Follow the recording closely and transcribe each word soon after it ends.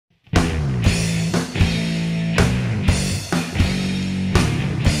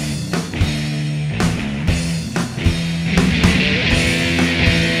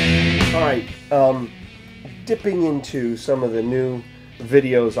dipping into some of the new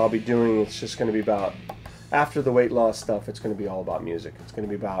videos I'll be doing. It's just going to be about, after the weight loss stuff, it's going to be all about music. It's going to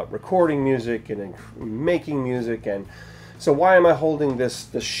be about recording music and then making music. And so why am I holding the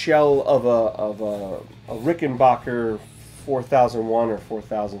shell of a Rickenbacker 4001 or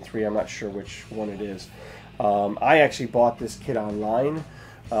 4003? I'm not sure which one it is. I actually bought this kit online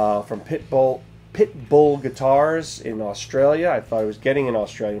from Pitbull Guitars in Australia. I thought I was getting an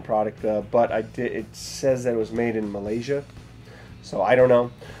Australian product, but it says that it was made in Malaysia, so I don't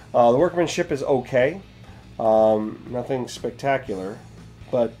know. The workmanship is okay, nothing spectacular,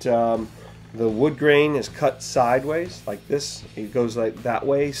 but the wood grain is cut sideways like this. It goes like that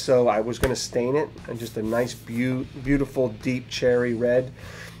way, so I was going to stain it, and just a nice beautiful deep cherry red.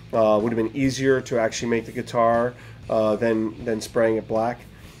 Would have been easier to actually make the guitar than spraying it black.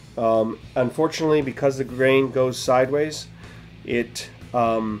 Unfortunately, because the grain goes sideways, I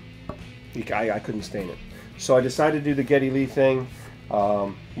couldn't stain it. So I decided to do the Geddy Lee thing.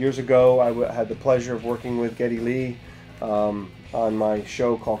 Years ago, I had the pleasure of working with Geddy Lee on my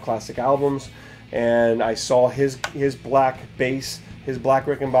show called Classic Albums, and I saw his black bass, his black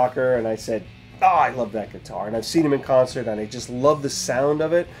Rickenbacker, and I said, "Oh, I love that guitar." And I've seen him in concert, and I just love the sound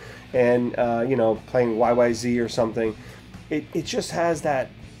of it. And you know, playing YYZ or something, it just has that.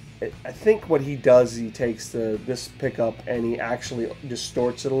 I think what he does is he takes this pickup and he actually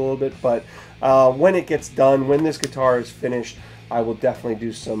distorts it a little bit. But when it gets done, when this guitar is finished, I will definitely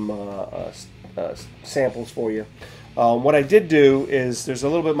do some samples for you. What I did do is there's a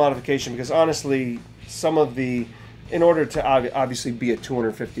little bit of modification, because honestly, in order to obviously be a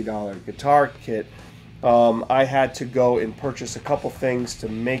 $250 guitar kit, I had to go and purchase a couple things to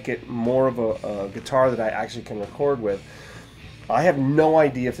make it more of a guitar that I actually can record with. I have no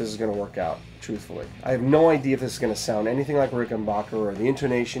idea if this is going to work out, truthfully. I have no idea if this is going to sound anything like Rickenbacker, or the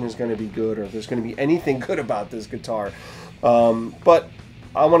intonation is going to be good, or if there's going to be anything good about this guitar. But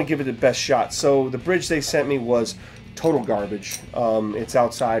I want to give it the best shot. So the bridge they sent me was total garbage. It's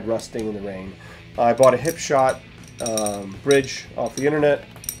outside rusting in the rain. I bought a hip shot bridge off the internet,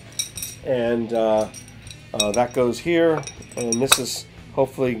 and that goes here, and this is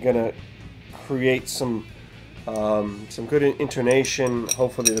hopefully going to create some good intonation.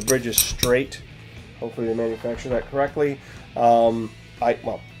 Hopefully the bridge is straight. Hopefully they manufacture that correctly. I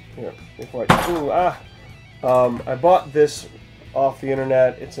bought this off the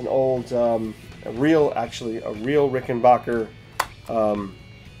internet. It's an old, a real Rickenbacker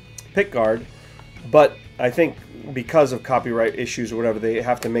pickguard, but I think because of copyright issues or whatever, they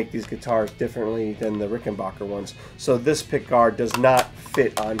have to make these guitars differently than the Rickenbacker ones. So this pickguard does not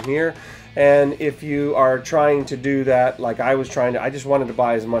fit on here. And if you are trying to do that, like I was trying to, I just wanted to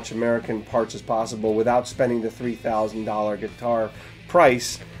buy as much American parts as possible without spending the $3,000 guitar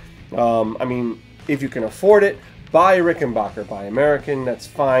price. I mean, if you can afford it, buy a Rickenbacker, buy American, that's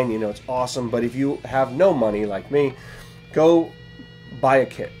fine, you know, it's awesome. But if you have no money like me, go buy a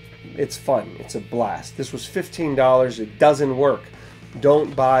kit. It's fun, it's a blast. This was $15, it doesn't work.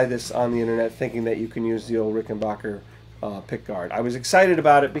 Don't buy this on the internet thinking that you can use the old Rickenbacker pickguard. I was excited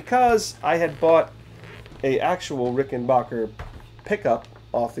about it because I had bought a actual Rickenbacker pickup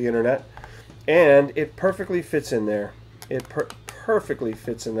off the internet, and it perfectly fits in there. It perfectly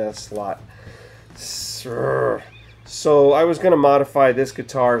fits in that slot. So I was going to modify this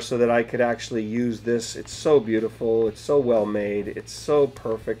guitar so that I could actually use this. It's so beautiful. It's so well made. It's so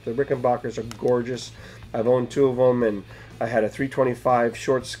perfect. The Rickenbackers are gorgeous. I've owned two of them, and I had a 325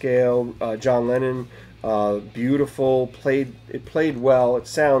 short scale John Lennon. Beautiful. It played well. It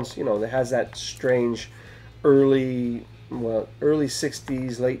sounds, you know, it has that strange early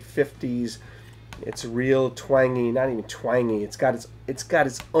 60s, late 50s. It's real twangy, not even twangy. It's got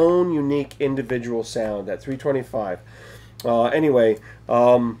its own unique individual sound, that 325. Anyway,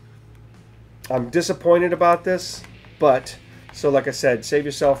 I'm disappointed about this, but so like I said, save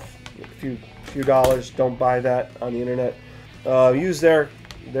yourself a few dollars. Don't buy that on the internet. Use their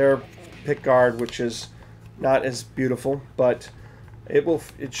pickguard, which is not as beautiful, but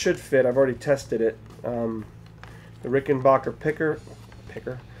it should fit. I've already tested it. The Rickenbacker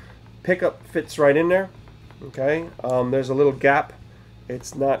pickup fits right in there. Okay, there's a little gap.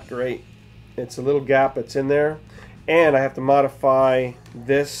 It's not great. It's a little gap that's in there, and I have to modify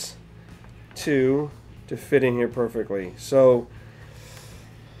this to fit in here perfectly. So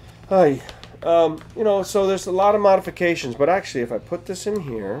you know, so there's a lot of modifications, but actually if I put this in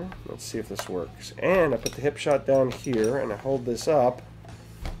here, let's see if this works, and I put the hip shot down here and I hold this up,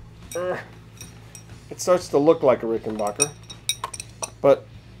 it starts to look like a Rickenbacker, but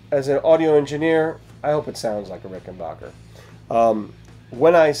as an audio engineer, I hope it sounds like a Rickenbacker.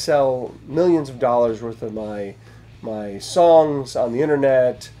 when I sell millions of dollars worth of my songs on the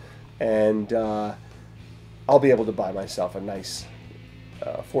internet, and I'll be able to buy myself a nice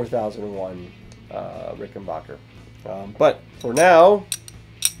 4001 Rickenbacker. But for now,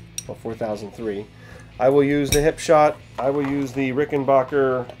 well, 4003, I will use the hip shot. I will use the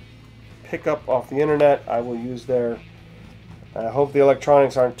Rickenbacker pickup off the internet. I will use their, I hope the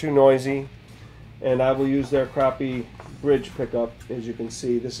electronics aren't too noisy, and I will use their crappy bridge pickup. As you can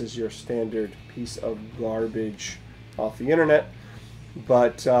see, this is your standard piece of garbage off the internet,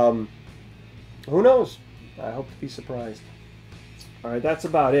 but who knows? I hope to be surprised. All right, that's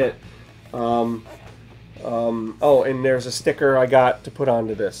about it. Oh, and there's a sticker I got to put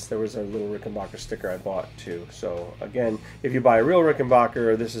onto this. There was a little Rickenbacker sticker I bought too. So again, if you buy a real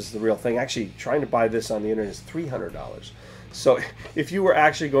Rickenbacker, this is the real thing. Actually, trying to buy this on the internet is $300. So if you were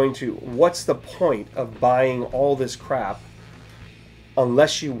actually going to, what's the point of buying all this crap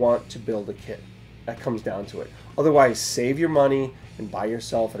unless you want to build a kit? That comes down to it. Otherwise, save your money and buy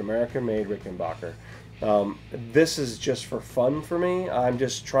yourself an American-made Rickenbacker. This is just for fun for me. I'm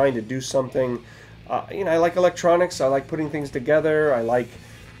just trying to do something. You know, I like electronics. I like putting things together. I like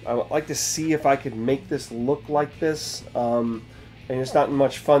to see if I could make this look like this. And it's not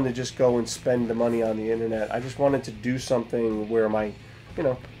much fun to just go and spend the money on the internet. I just wanted to do something where you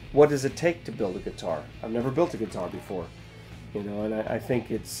know, what does it take to build a guitar? I've never built a guitar before, you know, and I think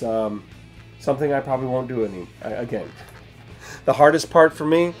it's something I probably won't do again. The hardest part for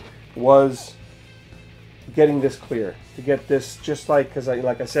me was getting this clear, to get this just because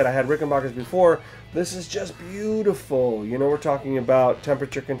like I said, I had Rickenbackers before. This is just beautiful. You know, we're talking about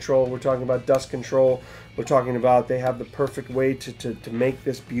temperature control, we're talking about dust control, we're talking about they have the perfect way to make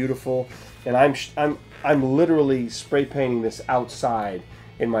this beautiful. And I'm literally spray painting this outside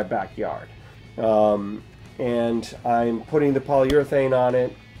in my backyard, and I'm putting the polyurethane on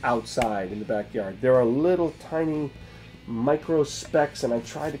it outside in the backyard. There are little tiny micro specks, and I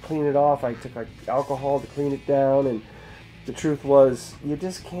tried to clean it off. I took like alcohol to clean it down, and the truth was, you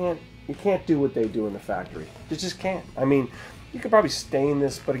can't do what they do in the factory. You just can't. I mean, you could probably stain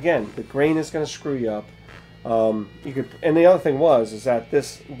this, but again, the grain is going to screw you up. And the other thing is that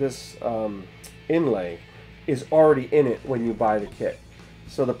this inlay is already in it when you buy the kit.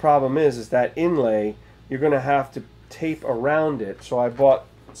 So the problem is that inlay, you're going to have to tape around it. So I bought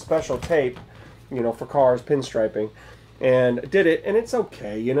special tape, you know, for cars, pinstriping, and did it, and it's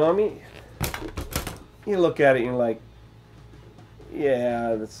okay, you know. I mean, you look at it and you're like,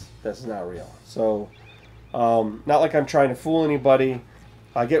 yeah, that's not real. So not like I'm trying to fool anybody.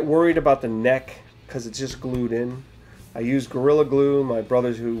 I get worried about the neck because it's just glued in. I use Gorilla Glue. My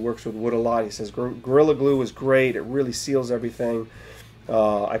brother who works with wood a lot, he says Gorilla Glue is great. It really seals everything.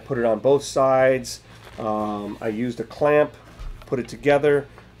 I put it on both sides. I used a clamp, put it together.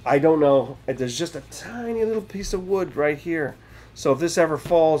 I don't know, there's just a tiny little piece of wood right here. So if this ever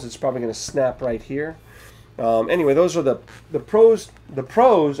falls, it's probably going to snap right here. Anyway, those are the pros. The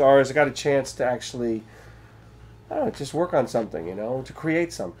pros are I got a chance to actually, I don't know, just work on something, you know, to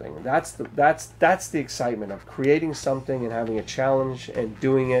create something. That's the excitement of creating something and having a challenge and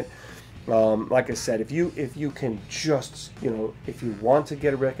doing it. Like I said, if you can just, you know, if you want to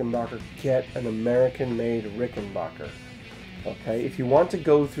get a Rickenbacker, get an American-made Rickenbacker. Okay, if you want to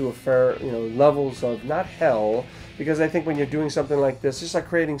go through a fair, you know, levels of not hell, because I think when you're doing something like this, just like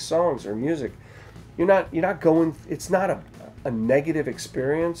creating songs or music, you're not going. It's not a negative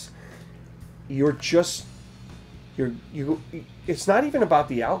experience. It's not even about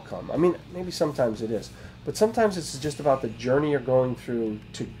the outcome. I mean, maybe sometimes it is, but sometimes it's just about the journey you're going through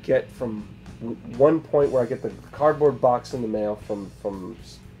to get from one point where I get the cardboard box in the mail from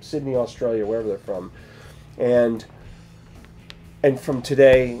Sydney, Australia, wherever they're from, and from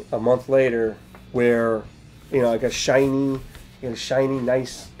today, a month later, where, you know, I got a shiny,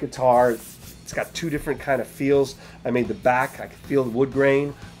 nice guitar. It's got two different kind of feels. I made the back, I could feel the wood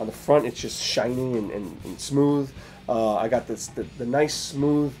grain. On the front, it's just shiny and smooth. I got the nice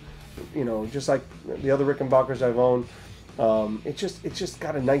smooth, you know, just like the other Rickenbackers I've owned. It's just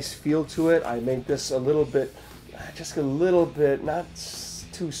got a nice feel to it. I made this a little bit, not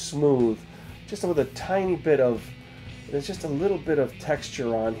too smooth, just with a tiny bit of. There's just a little bit of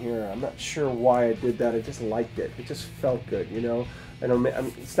texture on here. I'm not sure why I did that. I just liked it. It just felt good, you know. I mean,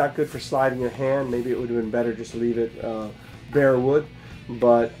 it's not good for sliding your hand. Maybe it would have been better just to leave it bare wood.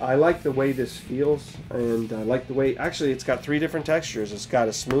 But I like the way this feels, and I like the way. Actually, it's got three different textures. It's got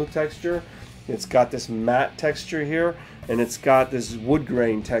a smooth texture, it's got this matte texture here, and it's got this wood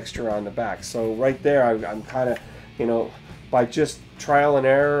grain texture on the back. So right there, I'm kind of, you know, by just trial and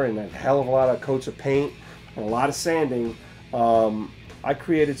error and a hell of a lot of coats of paint and a lot of sanding, I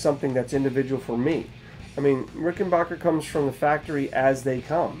created something that's individual for me. I mean, Rickenbacker comes from the factory as they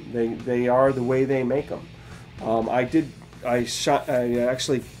come. They are the way they make them. I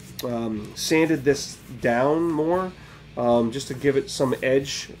actually sanded this down more, just to give it some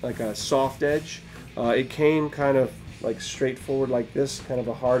edge, like a soft edge. It came kind of like straightforward like this, kind of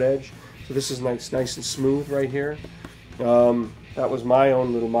a hard edge. So this is nice and smooth right here. That was my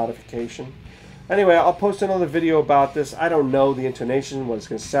own little modification. Anyway, I'll post another video about this. I don't know the intonation, what it's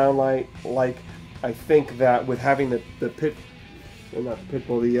going to sound like. I think that with having the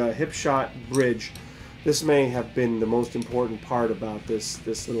hip shot bridge, this may have been the most important part about this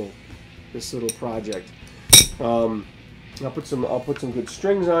little project. I'll put some good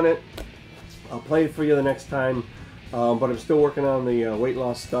strings on it. I'll play it for you the next time. But I'm still working on the weight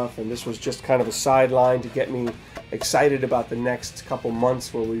loss stuff, and this was just kind of a sideline to get me excited about the next couple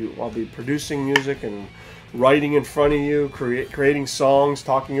months where I'll be producing music and writing in front of you, creating songs,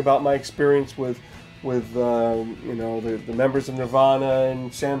 talking about my experience with you know, the members of Nirvana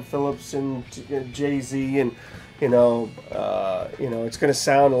and Sam Phillips and Jay-Z, and you know, it's going to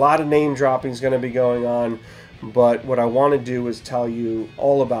sound, a lot of name dropping is going to be going on. But what I want to do is tell you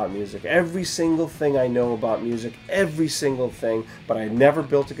all about music. Every single thing I know about music, every single thing. But I never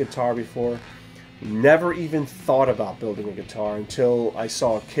built a guitar before. Never even thought about building a guitar until I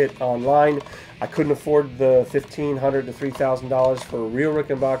saw a kit online. I couldn't afford the $1,500 to $3,000 for a real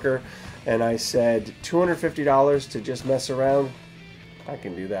Rickenbacker. And I said, $250 to just mess around? I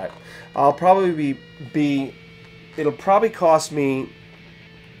can do that. I'll probably it'll probably cost me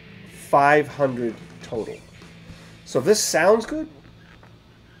 $500 total. So if this sounds good,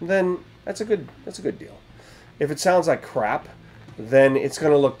 then that's a good deal. If it sounds like crap, then it's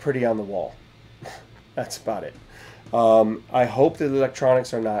going to look pretty on the wall. That's about it. I hope that the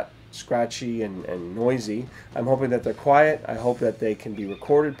electronics are not scratchy and noisy. I'm hoping that they're quiet. I hope that they can be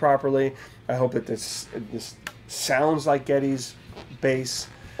recorded properly. I hope that this sounds like Geddy's bass.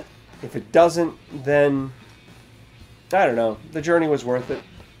 If it doesn't, then I don't know. The journey was worth it.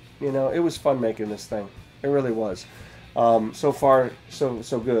 You know, it was fun making this thing. It really was. So far,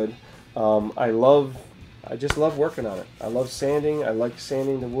 so good. I just love working on it. I love sanding. I like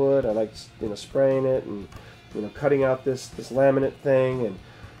sanding the wood. I like, you know, spraying it and, you know, cutting out this laminate thing and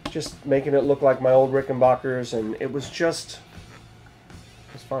just making it look like my old Rickenbackers. And it was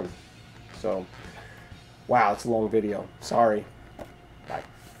fun. So, wow, it's a long video. Sorry. Bye.